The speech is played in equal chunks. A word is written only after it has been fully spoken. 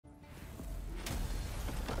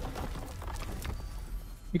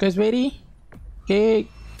You guys ready? Okay.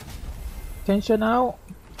 Tension now.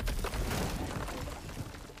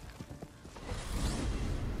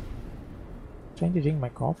 Trying to drink my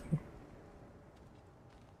coffee.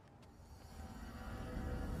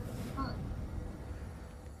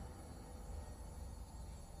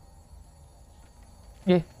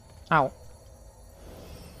 Yeah. Ow.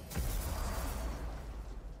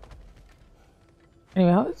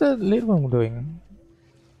 Anyway, how is the little one doing?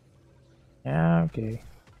 Yeah, okay.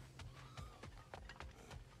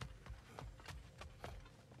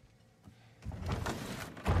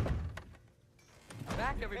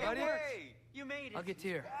 Back, everybody! Hey, you made it! I'll get to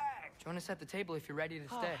you. Join us at the table if you're ready to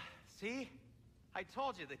stay. See? I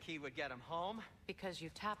told you the key would get him home. Because you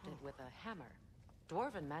tapped it with a hammer.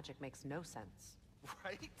 Dwarven magic makes no sense.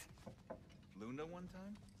 Right? Luna one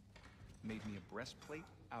time made me a breastplate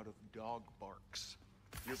out of dog barks.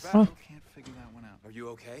 Your battle can't figure that one out. Are you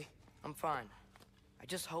okay? I'm fine. I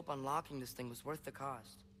just hope unlocking this thing was worth the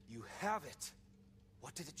cost. You have it.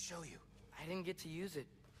 What did it show you? I didn't get to use it.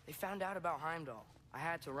 They found out about Heimdall. I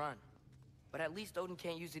had to run. But at least Odin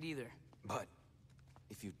can't use it either. But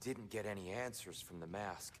if you didn't get any answers from the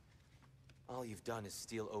mask, all you've done is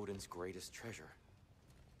steal Odin's greatest treasure.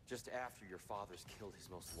 Just after your father's killed his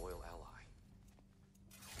most loyal ally.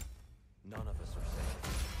 None of us are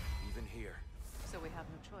safe, even here. So we have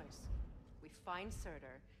no choice. We find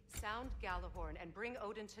Surtur, sound Galahorn, and bring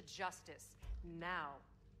Odin to justice. Now.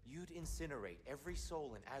 You'd incinerate every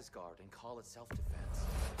soul in Asgard and call it self-defense.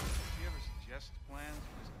 Do you ever suggest plans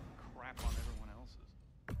or just crap on everyone else's?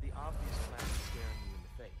 The obvious plan is staring you in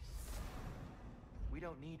the face. We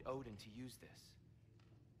don't need Odin to use this.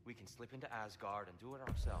 We can slip into Asgard and do it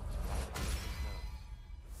ourselves without his nose.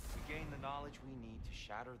 We gain the knowledge we need to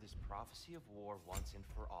shatter this prophecy of war once and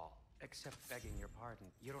for all. Except begging your pardon,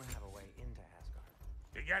 you don't have a way into Asgard.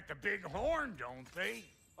 They got the big horn, don't they?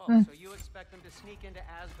 Oh, so you expect them to sneak into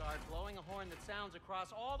Asgard blowing a horn that sounds across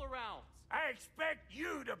all the realms? I expect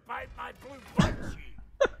you to bite my blue butt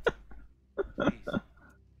cheek. Please,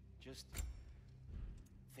 just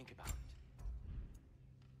think about it.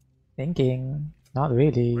 Thinking. Not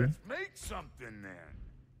really. Let's make something then.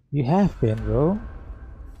 You have been, bro.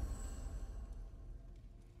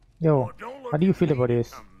 Yo, Oh, don't look how do you at feel me about to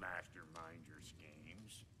this? come mastermind your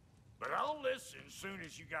schemes. But I'll listen soon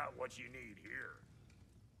as you got what you need here.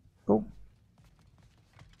 Go.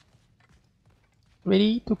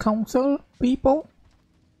 Ready to counsel people?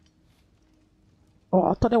 Oh,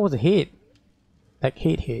 I thought that was a hit. Like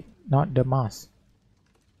hit, not the mask.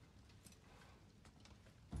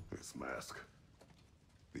 This mask.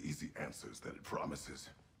 The easy answers that it promises.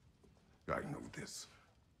 I know this.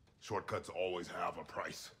 Shortcuts always have a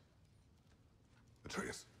price.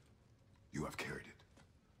 Atreus, you have carried it.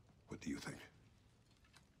 What do you think?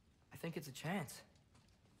 I think it's a chance.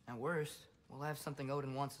 At worst, we'll have something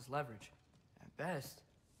Odin wants as leverage. At best,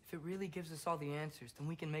 if it really gives us all the answers, then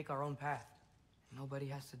we can make our own path. Nobody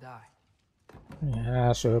has to die.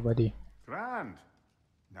 Yeah, sure, buddy. Grand.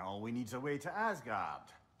 Now all we need's a way to Asgard.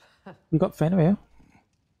 We got Fenrir.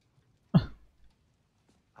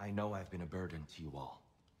 I know I've been a burden to you all.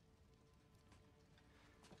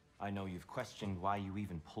 I know you've questioned why you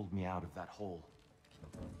even pulled me out of that hole.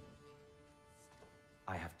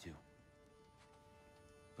 I have too.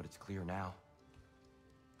 But it's clear now.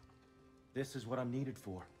 This is what I'm needed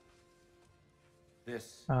for.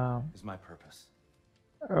 This is my purpose.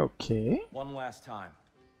 Okay. One last time.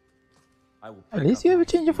 I will At least you have a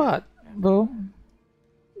change of heart, bro.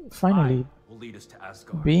 Finally, will lead us to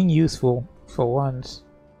Asgard. being useful for once.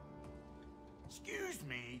 Excuse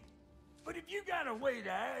me, but if you got a way to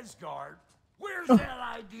Asgard, where's that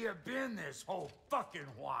idea been this whole fucking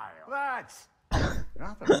while? That's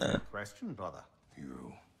not a good question, brother.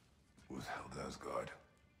 You withheld Asgard.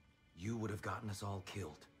 You would have gotten us all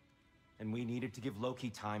killed. And we needed to give Loki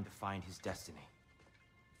time to find his destiny.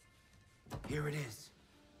 Here it is.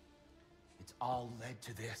 It's all led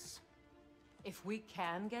to this. If we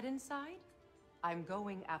can get inside, I'm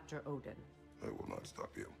going after Odin. I will not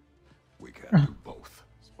stop you. We can do both.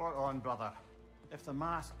 Spot on, brother. If the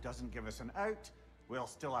mask doesn't give us an out, we'll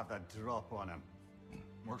still have the drop on him.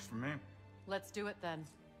 Works for me. Let's do it then.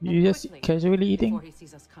 You And just quickly, casually eating? before he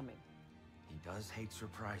sees us coming. He does hate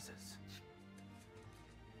surprises.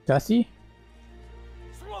 Does he?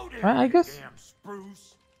 Slow down, I you guess- damn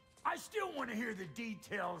spruce. I still want to hear the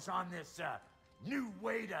details on this new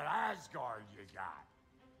way to Asgard you got.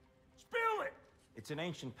 Spill it. It's an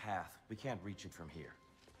ancient path. We can't reach it from here.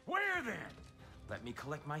 Where then? Let me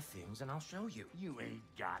collect my things and I'll show you. You ain't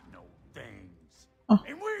got no things. Oh.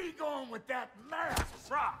 And where you going with that mask,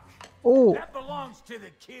 Brock? Oh, That belongs to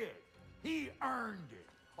the kid. He earned it.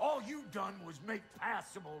 All you done was make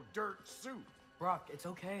passable dirt soup. Brok, it's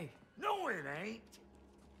okay. No, it ain't.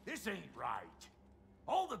 This ain't right.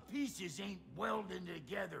 All the pieces ain't welding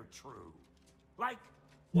together true. Like,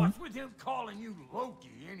 what's with him calling you Loki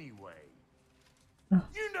anyway?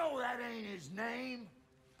 You know that ain't his name.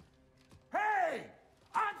 Hey!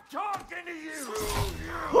 I'm talking to you!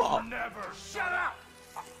 You'll never shut up!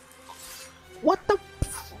 What the?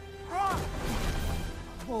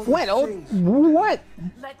 What? Oh, what?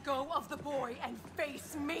 Let go of the boy and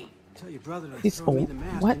face me. Tell your brother to This throw me old? the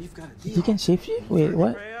mask What? and you've got a He deal. can shapeshift? Wait,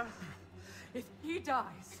 what? If he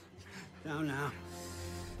dies, Now.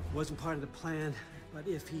 Wasn't part of the plan, but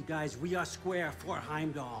if he dies, we are square for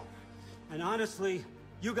Heimdall. And honestly,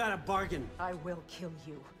 you got a bargain. I will kill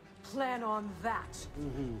you. Plan on that.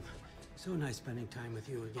 So nice spending time with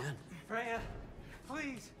you again. Freya,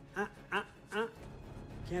 please.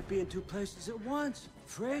 Can't be in two places at once,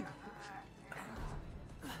 Frig.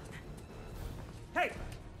 Hey!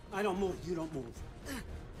 I don't move, you don't move.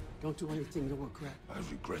 Don't do anything you'll regret. I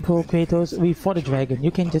regret Poor Kratos, we fought the dragon.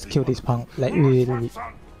 You can just kill this punk. Like, really.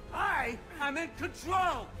 I'm in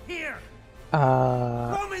control! Here!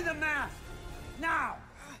 Uh. Throw me the mask! Now!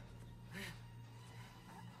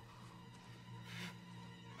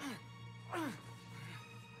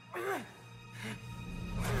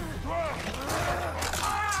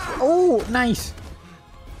 Oh, nice.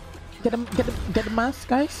 Get the mask,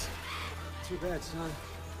 guys. Too bad, son.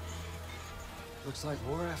 Looks like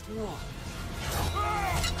war after all.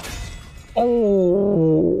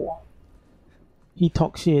 Oh. He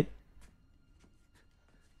talk shit.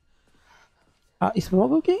 Is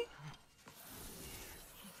Brok okay?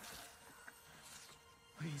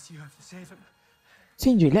 Please, you have to save him.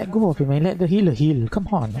 Sindri, let go of him and let the healer heal. Come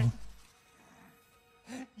on. Now.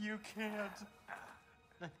 You can't.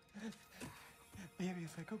 Maybe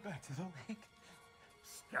if I go back to the lake.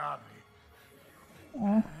 Stop it.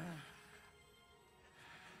 Oh.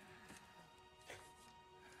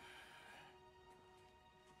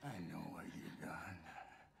 I know what you've done.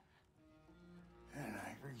 And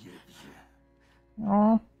I forgive you.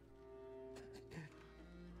 Oh.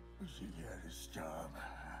 But you gotta stop.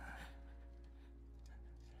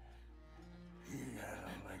 You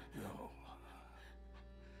gotta let go.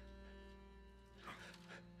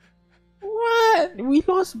 What? We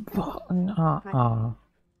lost.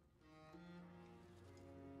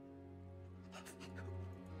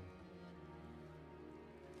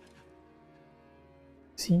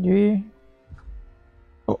 Sindri.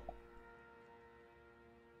 Oh.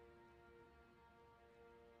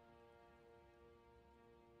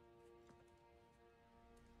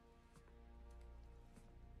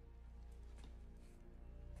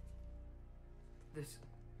 This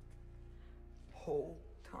whole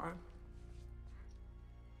time.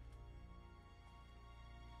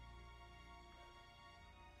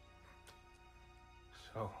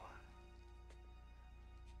 So,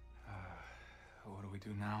 what do we do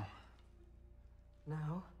now?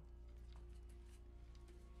 Now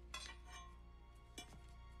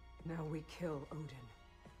we kill Odin.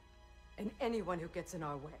 And anyone who gets in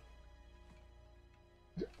our way.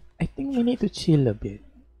 I think we need to chill a bit.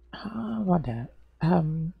 What that?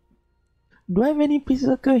 Do I have any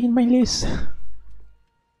berserker in my list?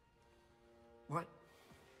 What?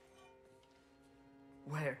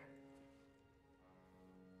 Where?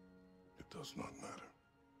 It does not matter.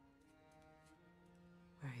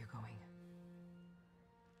 Where are you going?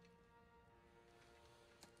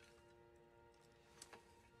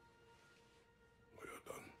 We are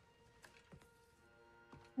done.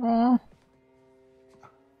 Oh.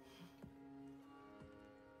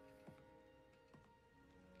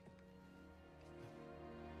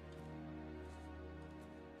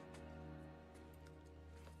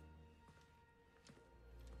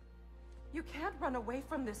 You can't run away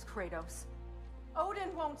from this, Kratos.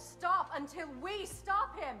 Odin won't stop until we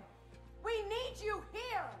stop him. We need you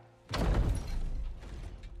here.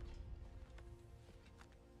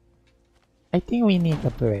 I think we need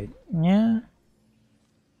a break. Yeah.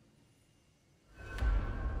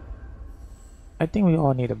 I think we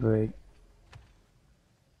all need a break.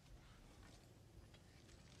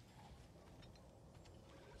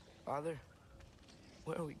 Father,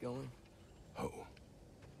 where are we going? Oh.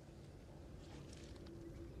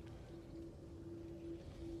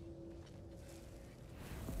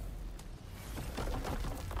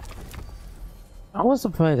 I was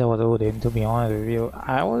surprised that was Odin, to be honest with you.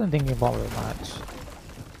 I wasn't thinking about it much.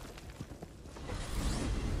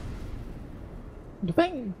 The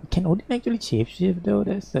thing, can Odin actually shapeshift though?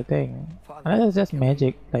 That's the thing. Unless it's just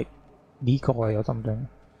magic, like decoy or something.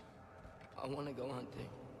 I want to go hunting.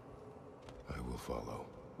 I will follow.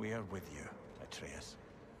 We are with you, Atreus.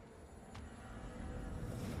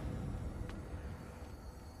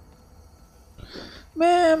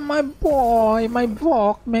 Man, my boy, my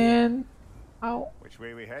Brok, man. Ow. Which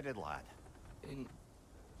way we headed, lad? In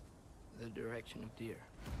the direction of deer.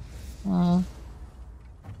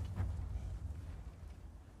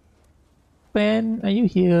 Ben, are you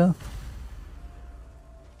here?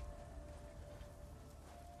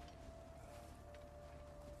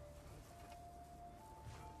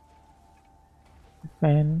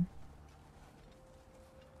 Ben.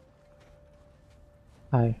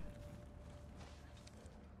 Hi.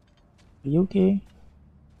 Are you okay?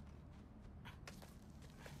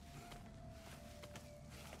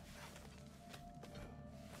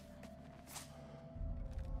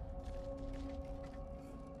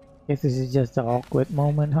 Guess this is just an awkward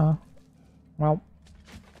moment, huh? Well,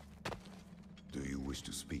 Do you wish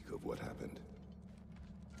to speak of what happened?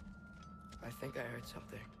 I think I heard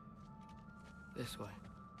something. This way.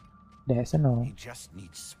 that's a no. He just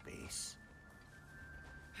needs space.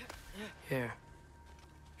 Here.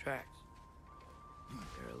 Tracks.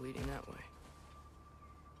 They're leading that way.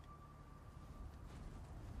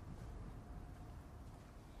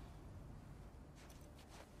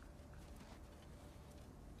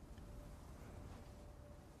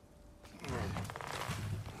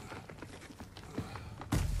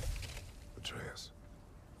 Atreus,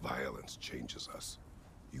 violence changes us.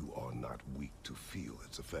 You are not weak to feel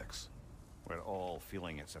its effects. We're all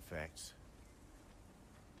feeling its effects.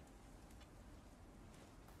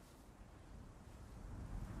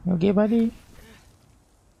 You okay, buddy?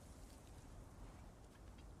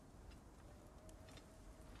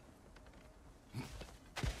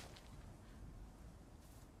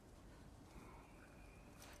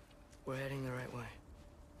 We're heading the right way.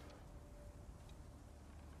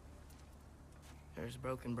 There's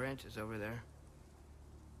broken branches over there.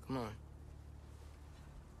 Come on.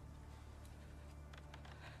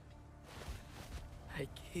 I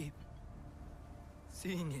keep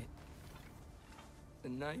seeing it. The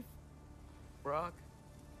knife, Brok,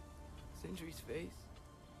 Sindri's face.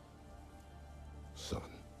 Son.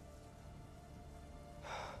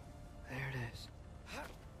 There it is.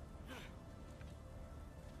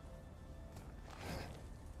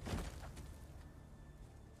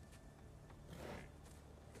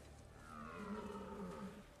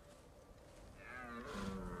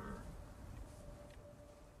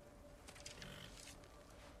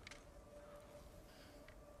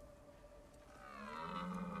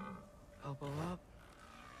 Elbow up.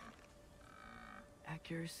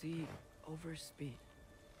 Accuracy over speed.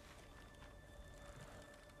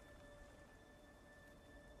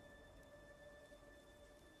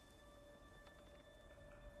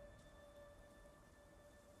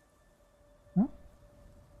 Huh?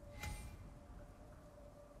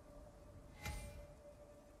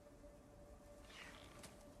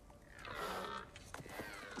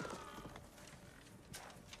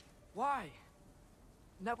 Why?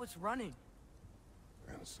 That was running.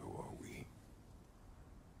 And so are we.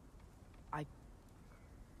 I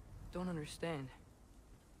don't understand.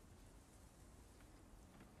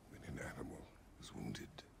 When an animal is wounded,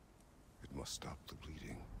 it must stop the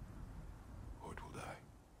bleeding, or it will die.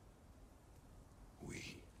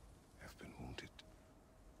 We have been wounded.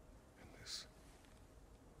 And this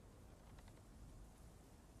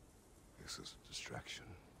is a distraction.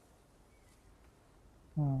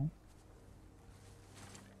 Oh.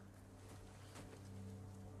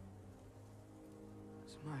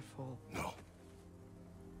 It's my fault. No.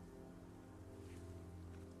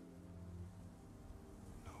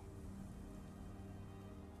 No.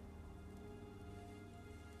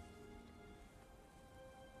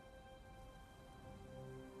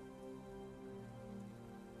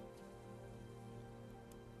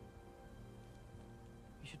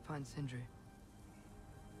 We should find Sindri.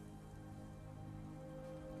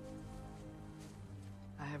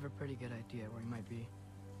 I have a pretty good idea where he might be.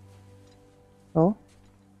 Oh?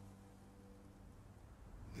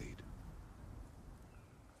 Lead.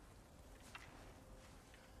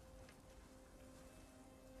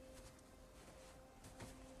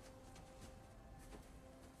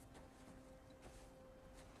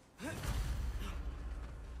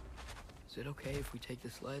 Is it okay if we take the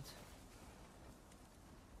sleds?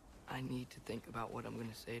 I need to think about what I'm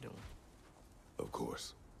gonna say to him. Of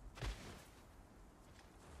course.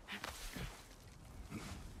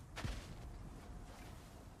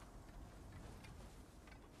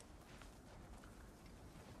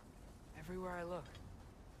 Everywhere I look,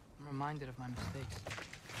 I'm reminded of my mistakes.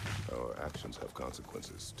 Our actions have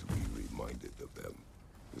consequences. To be reminded of them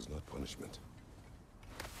is not punishment.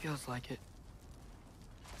 Feels like it.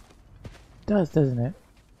 does, doesn't it?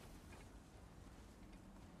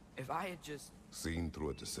 If I had just... Seen through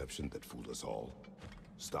a deception that fooled us all.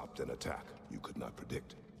 Stopped an attack you could not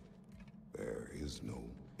predict. There is no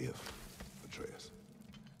if, Atreus.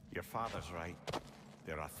 Your father's right.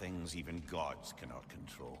 There are things even gods cannot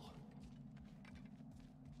control.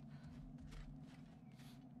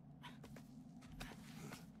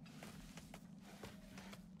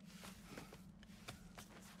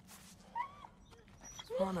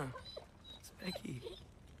 Anna, it's Becky.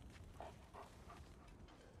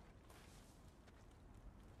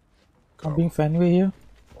 I'm being friendly here.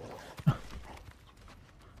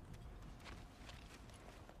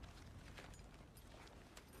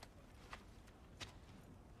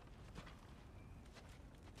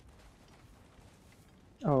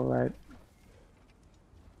 All right.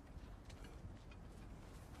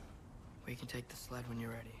 We can take the sled when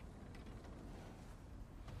you're ready.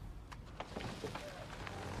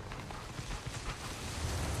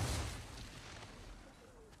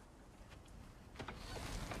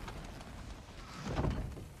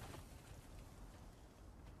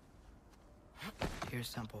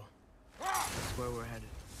 Here's Temple. That's where we're headed.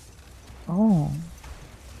 Oh.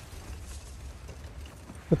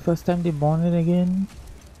 The first time they born it again.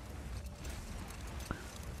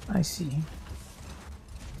 I see.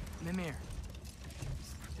 Mimir,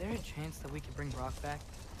 is there a chance that we could bring Brok back?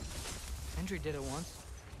 Sindri did it once.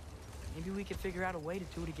 Maybe we could figure out a way to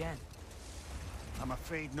do it again. I'm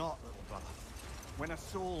afraid not, little brother. When a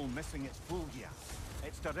soul missing its fulgia,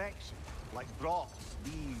 its direction, like Brok's,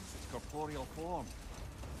 leaves its corporeal form,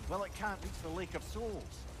 well, it can't reach the Lake of Souls.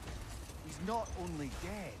 He's not only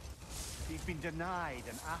dead, he's been denied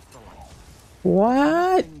an afterlife.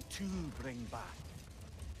 What? Nothing to bring back.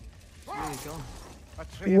 Where are we going?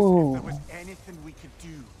 Atreus, Whoa. if there was anything we could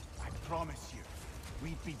do, I promise you,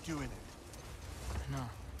 we'd be doing it. No.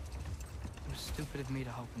 It was stupid of me to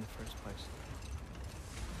hope in the first place.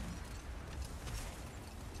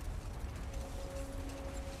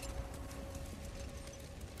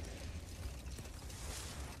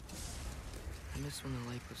 I miss when the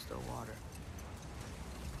lake was still water.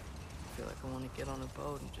 I feel like I want to get on a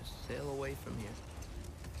boat and just sail away from here.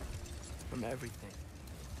 From everything.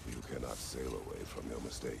 You cannot sail away from your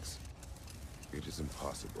mistakes. It is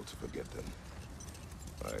impossible to forget them.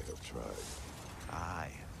 I have tried.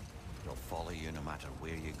 Aye. They'll follow you no matter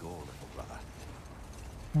where you go, little brother.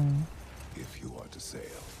 Hmm. If you are to sail,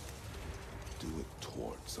 do it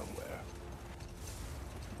toward somewhere.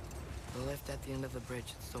 The lift at the end of the bridge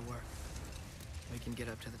should still work. We can get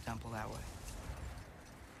up to the temple that way.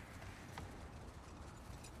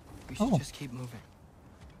 We should just keep moving.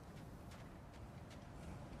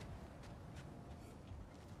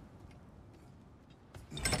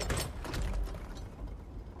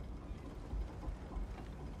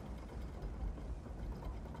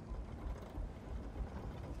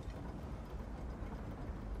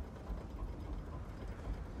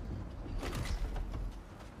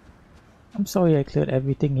 I'm sorry I cleared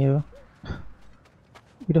everything here.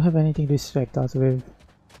 We don't have anything to distract us with.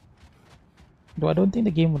 Though I don't think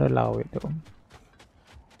the game would allow it though.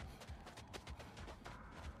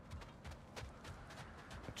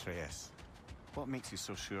 Atreus, what makes you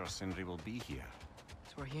so sure Sindri will be here?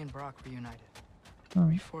 It's where he and Brok reunited. Hmm.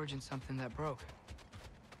 Reforging something that broke.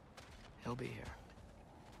 He'll be here.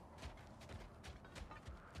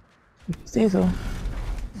 If you say so.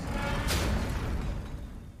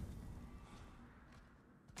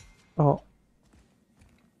 Oh.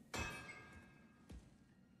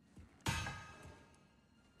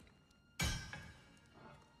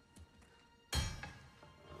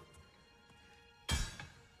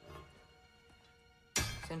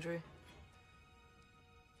 Sindri?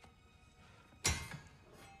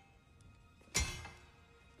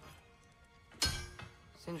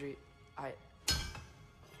 Sindri,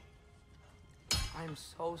 I'm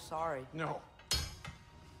so sorry. No.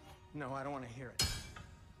 No, I don't want to hear it.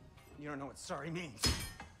 You don't know what sorry means.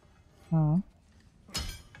 Hmm.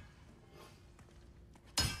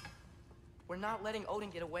 We're not letting Odin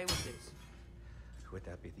get away with this. Would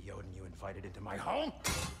that be the Odin you invited into my home?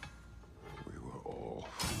 We were all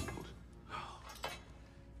fooled.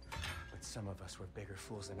 But some of us were bigger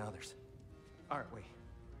fools than others. Aren't we?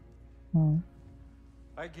 Hmm.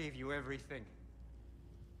 I gave you everything.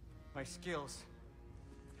 My skills.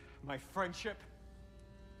 My friendship.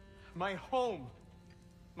 My home.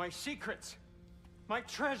 My secrets. My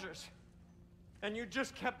treasures. And you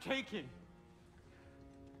just kept taking.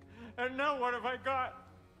 And now what have I got?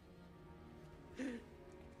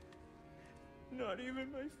 Not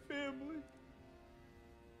even my family.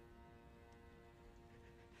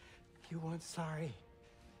 You want sorry?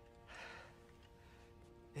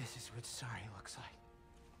 This is what sorry looks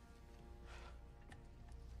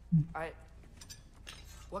like.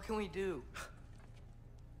 What can we do?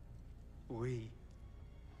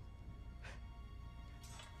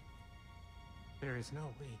 There is no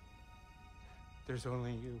we. There's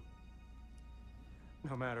only you.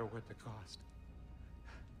 No matter what the cost.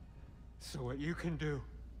 So what you can do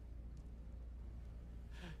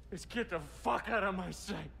is get the fuck out of my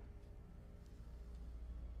sight.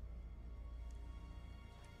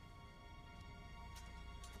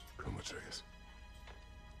 Come, Atreus.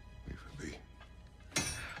 Leave it be.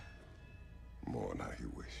 Mourn how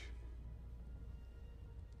you wish.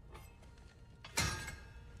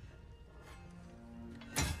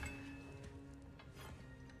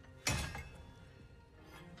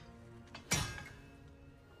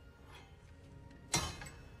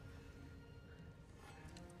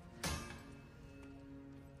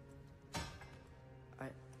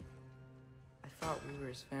 I thought we were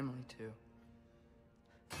his family too.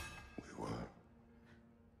 We were.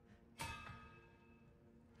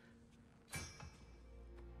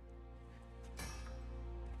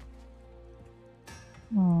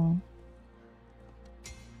 Oh.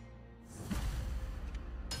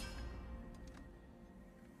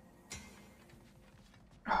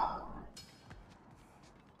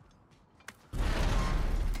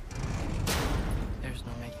 There's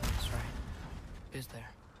no making this right, is there?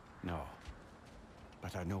 No.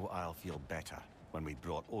 But I know I'll feel better when we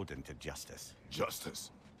brought Odin to justice.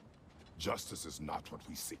 Justice. Justice is not what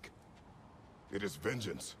we seek. It is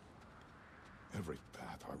vengeance. Every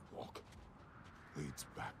path I walk leads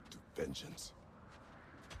back to vengeance.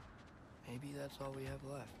 Maybe that's all we have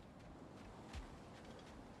left.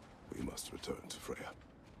 We must return to Freya.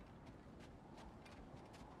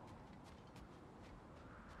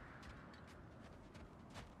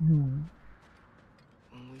 Hmm.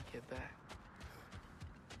 When we get back,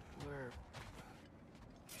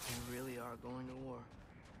 we really are going to war.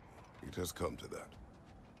 It has come to that.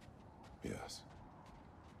 Yes.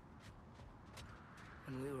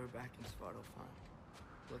 When we were back in Svartalfheim,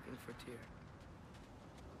 looking for Tyr.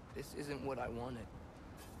 This isn't what I wanted.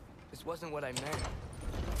 This wasn't what I meant.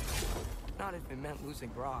 Not if it meant losing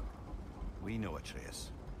Brok. We know,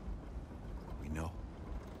 Atreus. We know.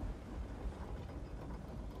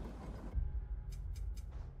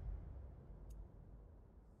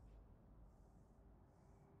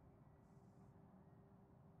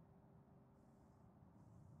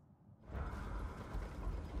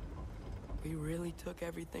 We really took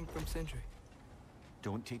everything from Sindri.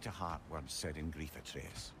 Don't take to heart words said in grief,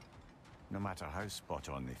 Atreus. No matter how spot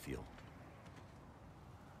on they feel.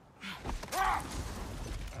 I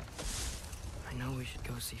know we should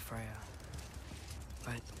go see Freya,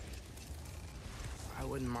 but I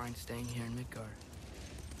wouldn't mind staying here in Midgard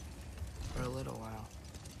for a little while.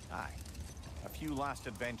 Aye. A few last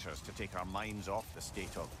adventures to take our minds off the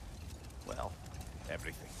state of, well,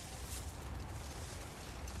 everything.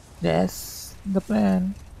 That's the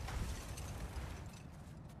plan.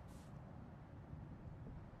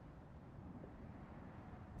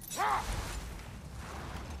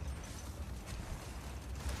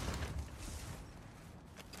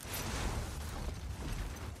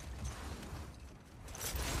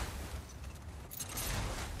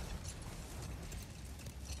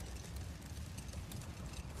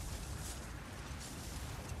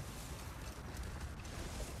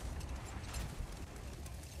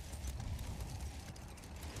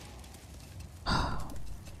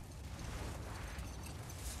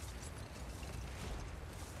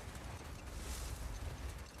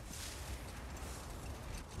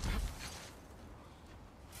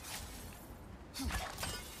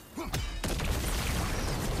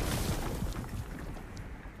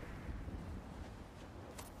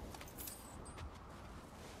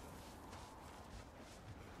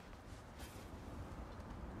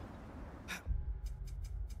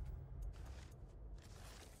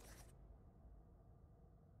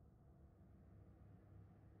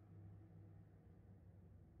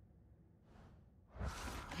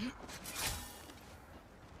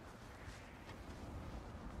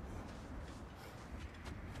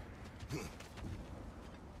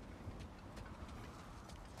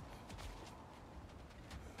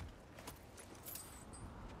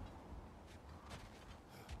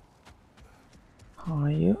 How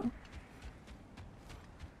are you?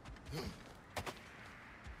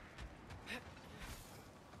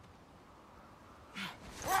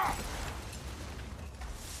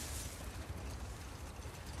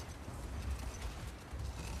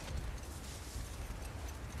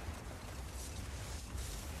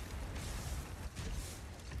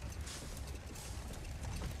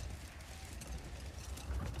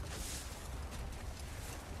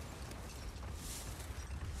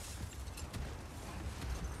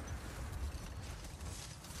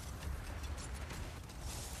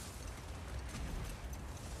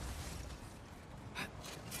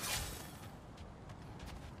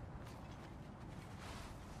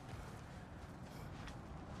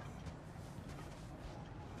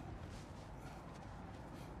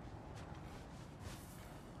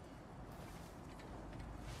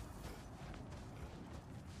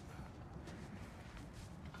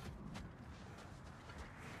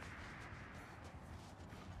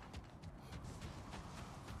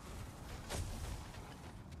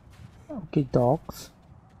 Okay, dogs.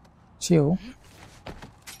 Chill.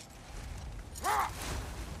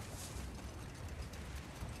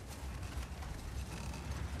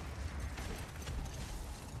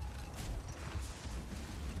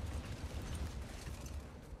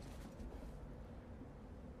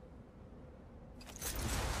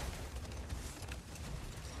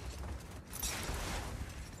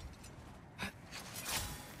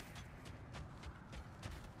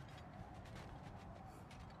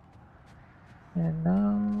 And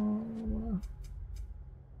now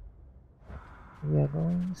we are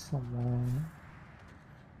going somewhere.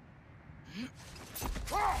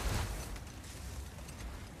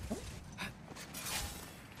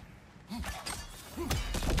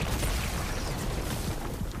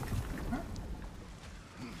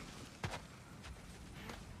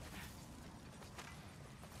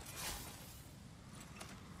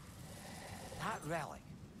 That relic.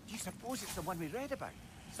 Do you suppose it's the one we read about?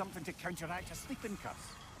 Something to counteract a sleeping curse.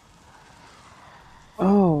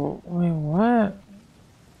 Oh, wait, what?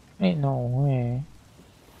 Ain't no way.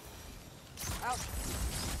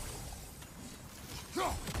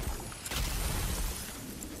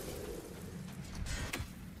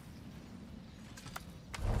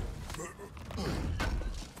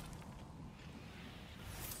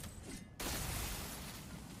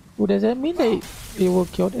 Well, does that mean they will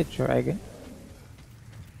kill the dragon?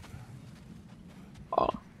 Oh,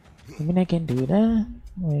 I mean I can do that?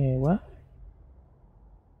 Wait, what?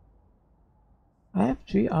 I have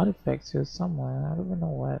 3 artifacts here somewhere. I don't even know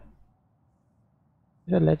what.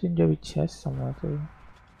 There's a legendary chest somewhere too.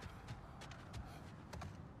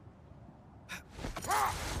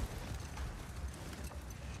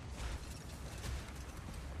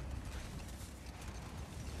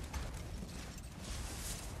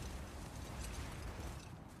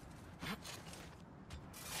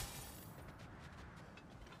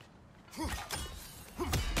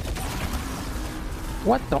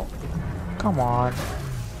 What the? Come on.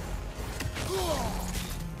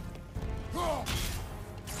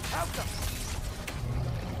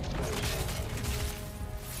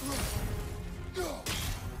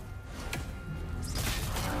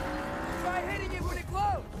 Try hitting it when it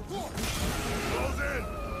glows! Close in!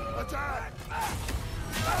 Attack!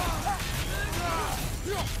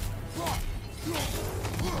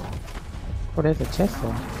 Oh, there's a chest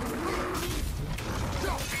there.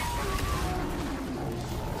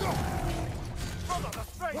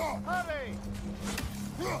 Hurry!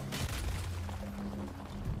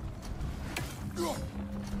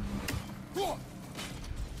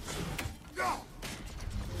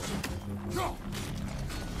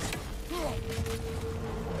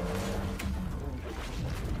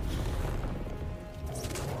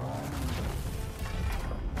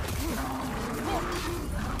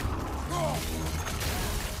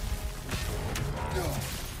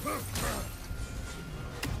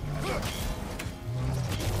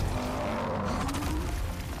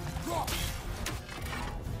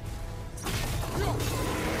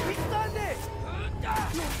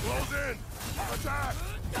 Close in! Attack!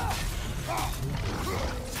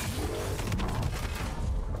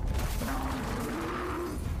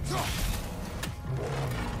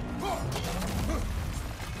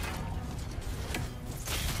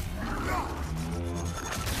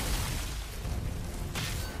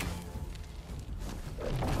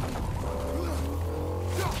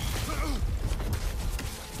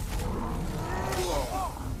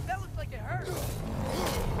 That looks like it hurt!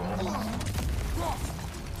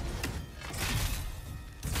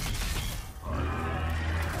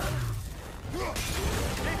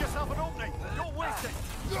 Give yourself an opening! Don't waste it!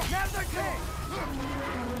 Now's our chance!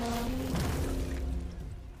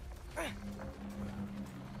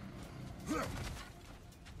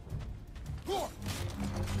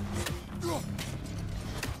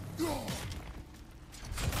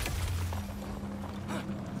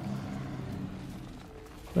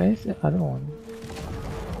 Where's the other one?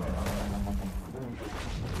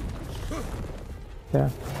 There.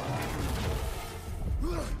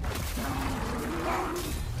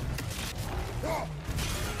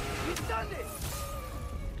 He's done it!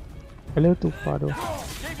 A little too far though.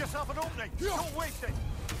 Give yourself an opening! Don't waste it!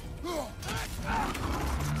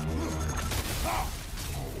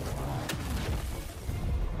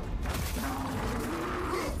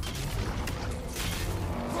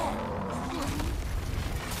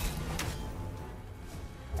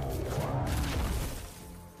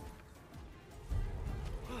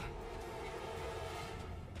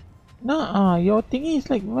 Nah, your thingy is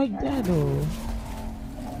like right there though.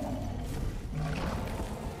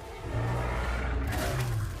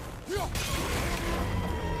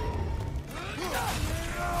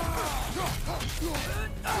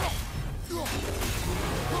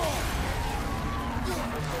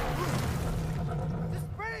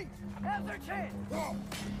 Now's our chance!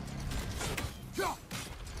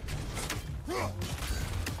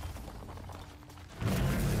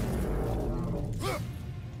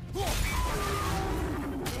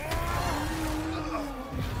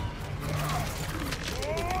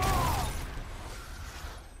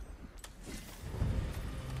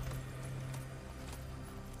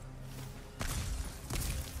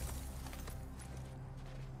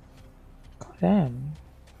 Damn.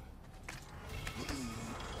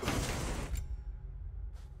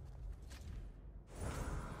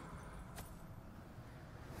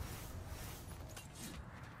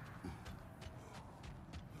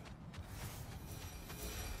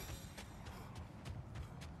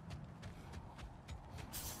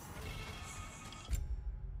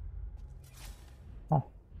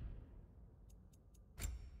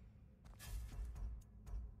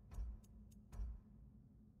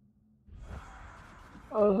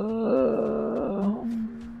 Oh.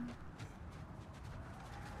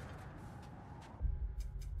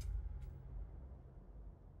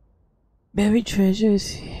 Buried treasure is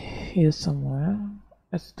here somewhere.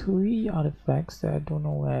 There's 3 artifacts that I don't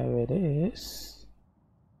know where it is.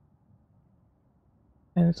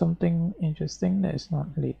 And something interesting that is not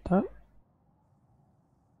lit up.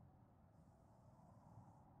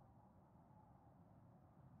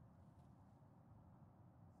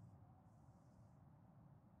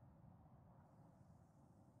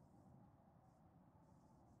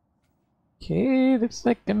 Okay, looks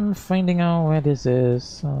like I'm finding out where this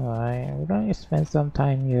is. Alright, we're gonna spend some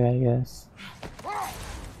time here, I guess.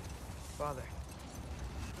 Father,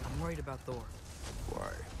 I'm worried about Thor.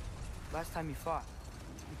 Why? Last time you fought,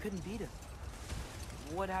 you couldn't beat him.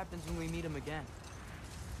 What happens when we meet him again?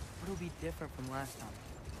 What'll be different from last time?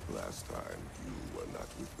 Last time you were not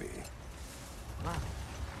with me. Wow.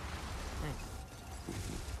 Thanks.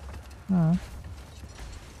 Oh.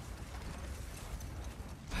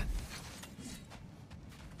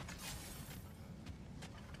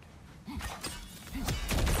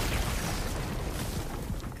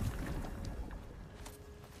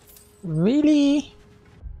 Really?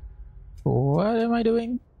 What am I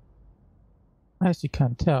doing? As you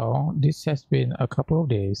can tell, this has been a couple of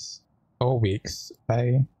days or weeks.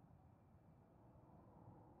 I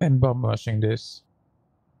am bum rushing this.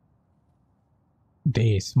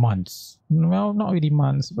 Days, months. Well, not really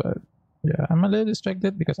months, but yeah, I'm a little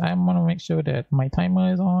distracted because I want to make sure that my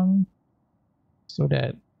timer is on so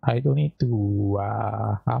that I don't need to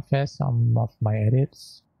half-ass some of my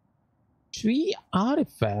edits. 3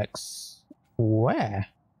 artifacts? Where?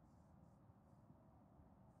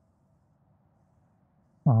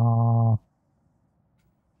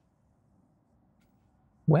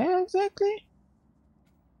 Where exactly?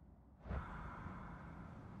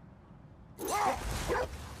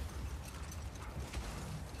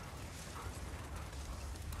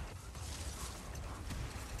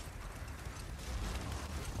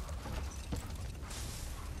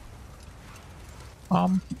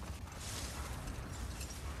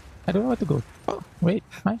 I don't know where to go. Oh, wait,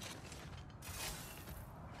 hi.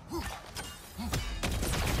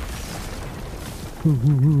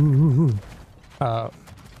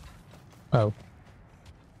 Oh.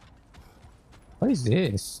 What is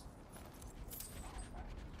this?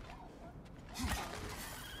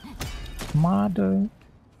 Mother.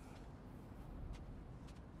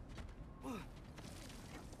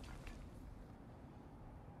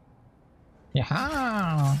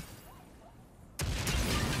 Yeah.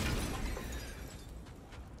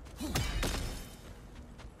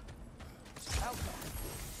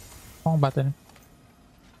 Wrong button.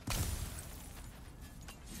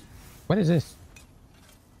 What is this?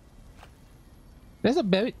 There's a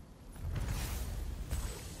berry.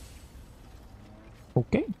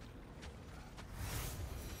 Okay.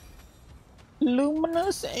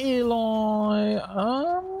 Luminous alloy.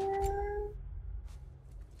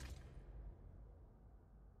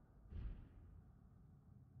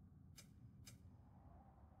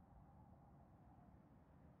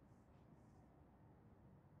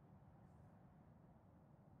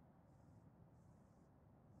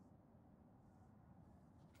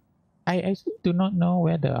 I actually do not know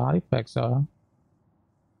where the artifacts are.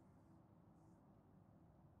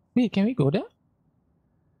 Wait, can we go there?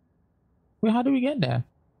 Wait, how do we get there?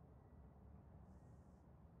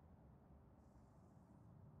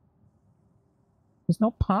 There's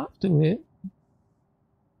no path to it.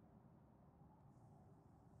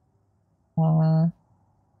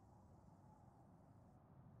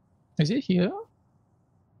 Is it here?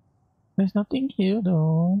 There's nothing here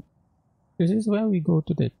though. This is where we go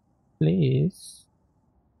to the place.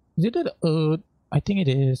 Is it the Earth? I think it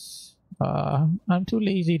is. I'm too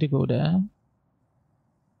lazy to go there.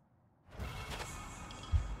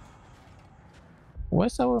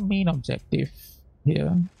 What's our main objective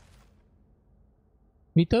here?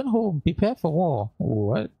 Return home. Prepare for war.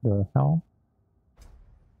 What the hell?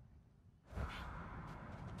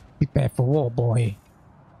 Prepare for war, boy.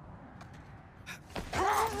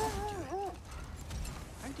 How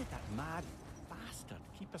did that mad bastard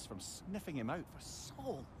keep us from sniffing him out for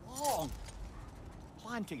so long?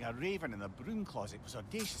 Planting a raven in the broom closet was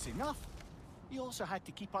audacious enough. He also had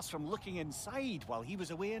to keep us from looking inside while he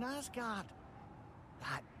was away in Asgard.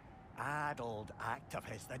 That addled act of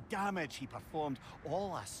his, the damage he performed,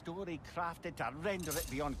 all a story crafted to render it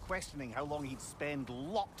beyond questioning how long he'd spend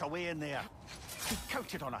locked away in there. He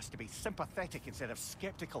counted on us to be sympathetic instead of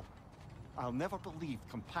skeptical. I'll never believe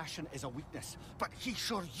compassion is a weakness, but he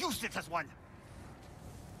sure used it as one.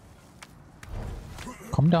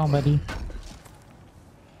 Calm down, buddy.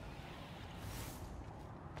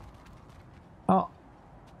 Oh,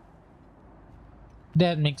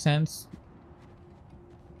 that makes sense.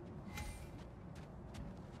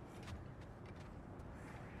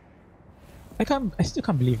 I still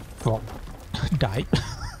can't believe Brok died.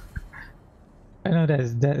 I know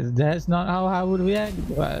that's not how I would react,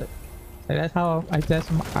 but that's how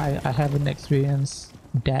I haven't experienced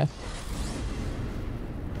death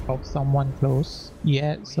of someone close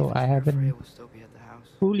yet, so I haven't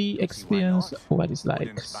fully experienced what it's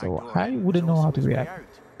like, so I wouldn't know how to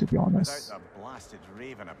react, to be honest. Without the blasted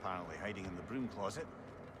raven apparently hiding in the broom closet,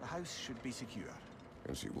 the house should be secure.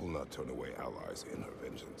 And she will not turn away allies in her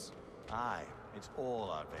vengeance. Aye, it's all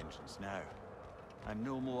our vengeance now. And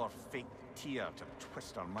no more fake Tyr to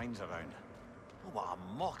twist our minds around. Oh, what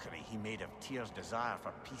a mockery he made of Tyr's desire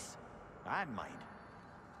for peace and mine.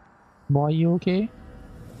 Boy, you okay?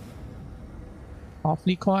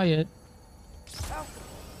 Awfully quiet.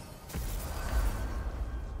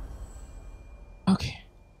 Okay.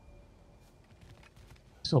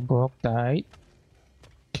 So Brok died.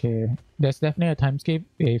 Okay. There's definitely a time skip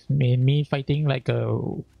with me fighting like a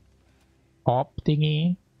op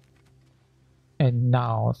thingy. And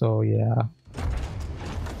now, so yeah.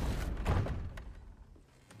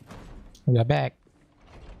 We are back.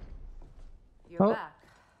 You're back.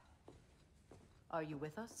 Are you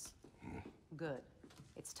with us? Good.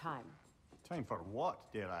 It's time. Time for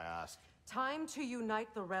what, dare I ask? Time to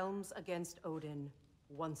unite the realms against Odin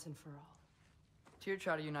once and for all. Tyr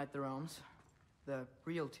tried to unite the realms. The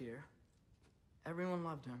real Tyr. Everyone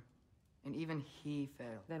loved him. And even he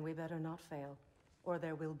failed. Then we better not fail, or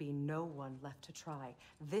there will be no one left to try.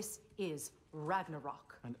 This is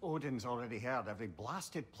Ragnarok. And Odin's already heard every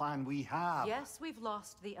blasted plan we have. Yes, we've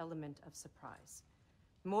lost the element of surprise.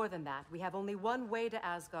 More than that, we have only one way to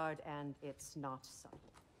Asgard, and it's not subtle.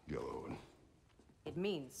 Yellow. It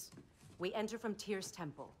means we enter from Tyr's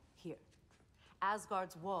temple, here.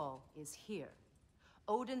 Asgard's wall is here.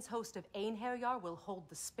 Odin's host of Einherjar will hold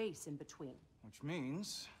the space in between. Which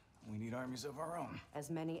means we need armies of our own.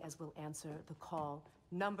 As many as will answer the call.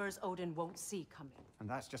 Numbers Odin won't see coming. And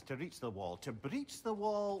that's just to reach the wall. To breach the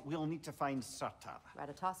wall, we'll need to find Surtur.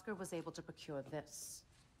 Ratatoskr was able to procure this.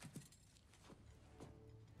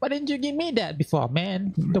 Why didn't you give me that before,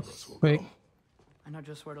 man? The frick? I know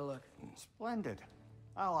just where to look. Splendid.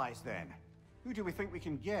 Allies, then. Who do we think we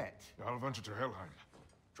can get? I'll venture to Helheim.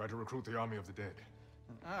 Try to recruit the army of the dead.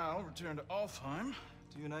 And I'll return to Alfheim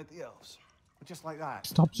to unite the elves. Just like that.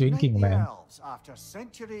 Stop drinking, Unite the man. elves after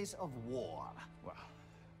centuries of war. Well,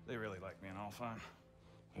 they really like me in Alfheim.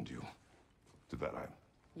 And you? To that I...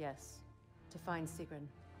 Yes. To find Sigrun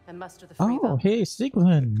and muster the free Oh, hey,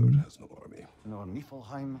 Sigrun. Good has no army. Nor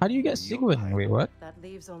Niflheim. How do you get nor Sigrun? Jotunheim. Wait, what? That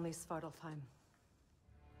leaves only Svartalfheim.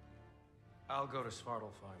 I'll go to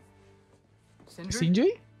Svartalfheim. Sindri?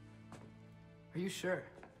 Sindri? Are you sure?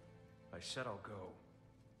 I said I'll go.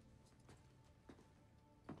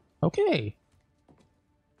 Okay.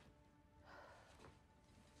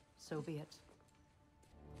 So be it.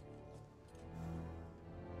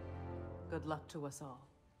 Good luck to us all.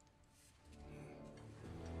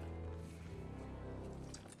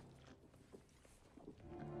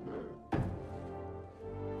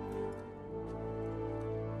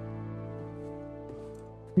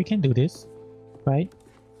 We can do this, right?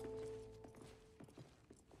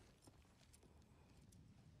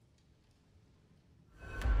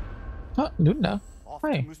 Oh, Lunda. Off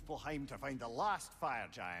Hi. to Muspelheim to find the last fire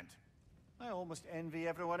giant. I almost envy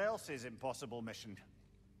everyone else's impossible mission.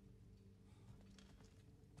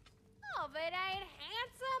 Oh, but ain't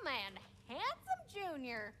handsome and handsome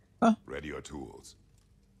Junior. Ready your tools.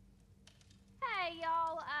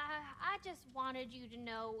 y'all. I just wanted you to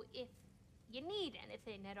know if you need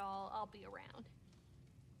anything at all, I'll be around.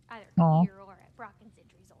 Either Aw. here or at Brok and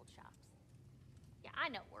Sindri's old shops. Yeah, I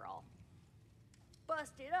know we're all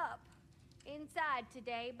busted up inside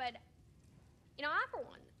today, but you know, I for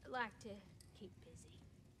one like to keep busy.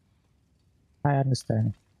 I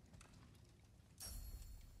understand.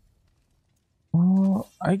 Oh,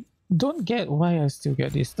 I don't get why I still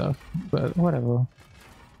get this stuff, but whatever.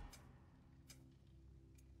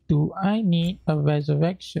 Do I need a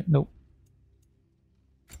resurrection? Nope.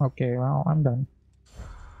 Okay, well, I'm done.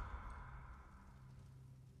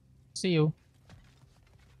 See you.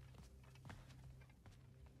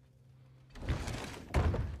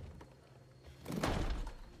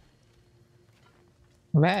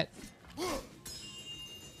 Rat.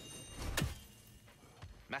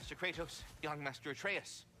 Master Kratos, young Master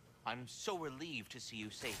Atreus, I'm so relieved to see you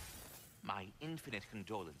safe. My infinite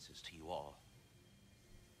condolences to you all.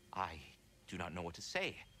 I do not know what to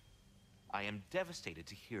say. I am devastated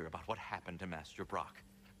to hear about what happened to Master Brok.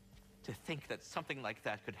 To think that something like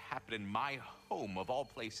that could happen in my home of all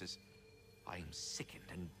places. I am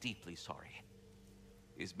sickened and deeply sorry.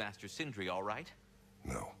 Is Master Sindri all right?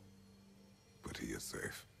 No. But he is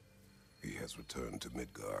safe. He has returned to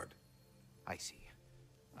Midgard. I see.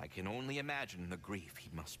 I can only imagine the grief he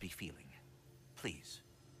must be feeling. Please,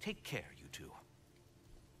 take care, you two.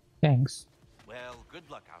 Thanks. Well, good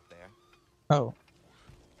luck out there. Oh.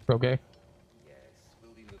 Okay. Yes,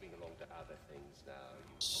 we'll be moving along to other things now.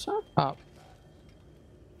 Shut up.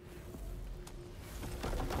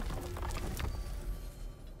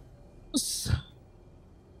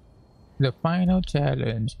 The final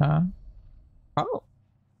challenge, huh? Oh.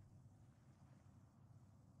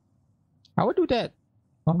 I will do that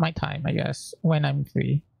on my time, I guess, when I'm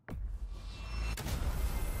free.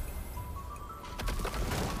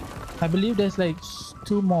 I believe there's like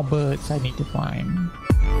 2 more birds I need to find.